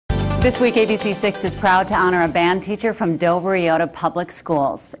This week, ABC6 is proud to honor a band teacher from Dover-Eyota Public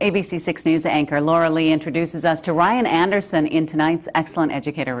Schools. ABC6 News anchor Laura Lee introduces us to Ryan Anderson in tonight's Excellent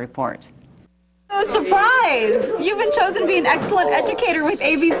Educator report. Oh, surprise! You've been chosen to be an excellent educator with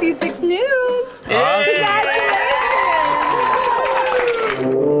ABC6 News. Awesome.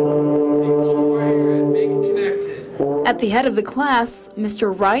 Congratulations! At the head of the class,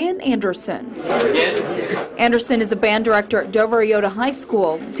 Mr. Ryan Anderson. Anderson is a band director at Dover-Eyota High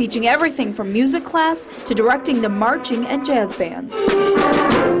School, teaching everything from music class to directing the marching and jazz bands.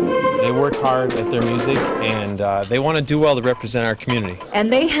 They work hard at their music, and they want to do well to represent our communities.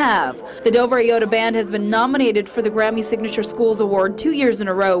 And they have. The Dover-Eyota Band has been nominated for the Grammy Signature Schools Award 2 years in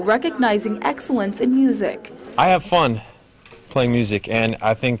a row, recognizing excellence in music. I have fun playing music, and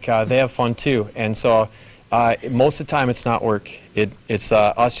I think they have fun too. And so most of the time it's not work. It's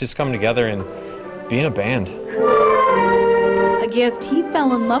us just coming together and being a band. A gift he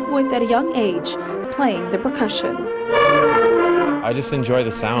fell in love with at a young age, playing the percussion. I just enjoy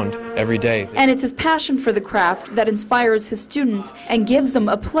the sound every day. And it's his passion for the craft that inspires his students and gives them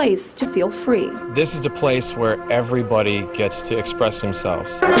a place to feel free. This is the place where everybody gets to express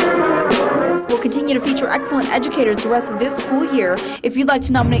themselves. We'll continue to feature excellent educators the rest of this school year. If you'd like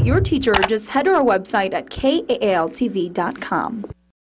to nominate your teacher, just head to our website at KALTV.com.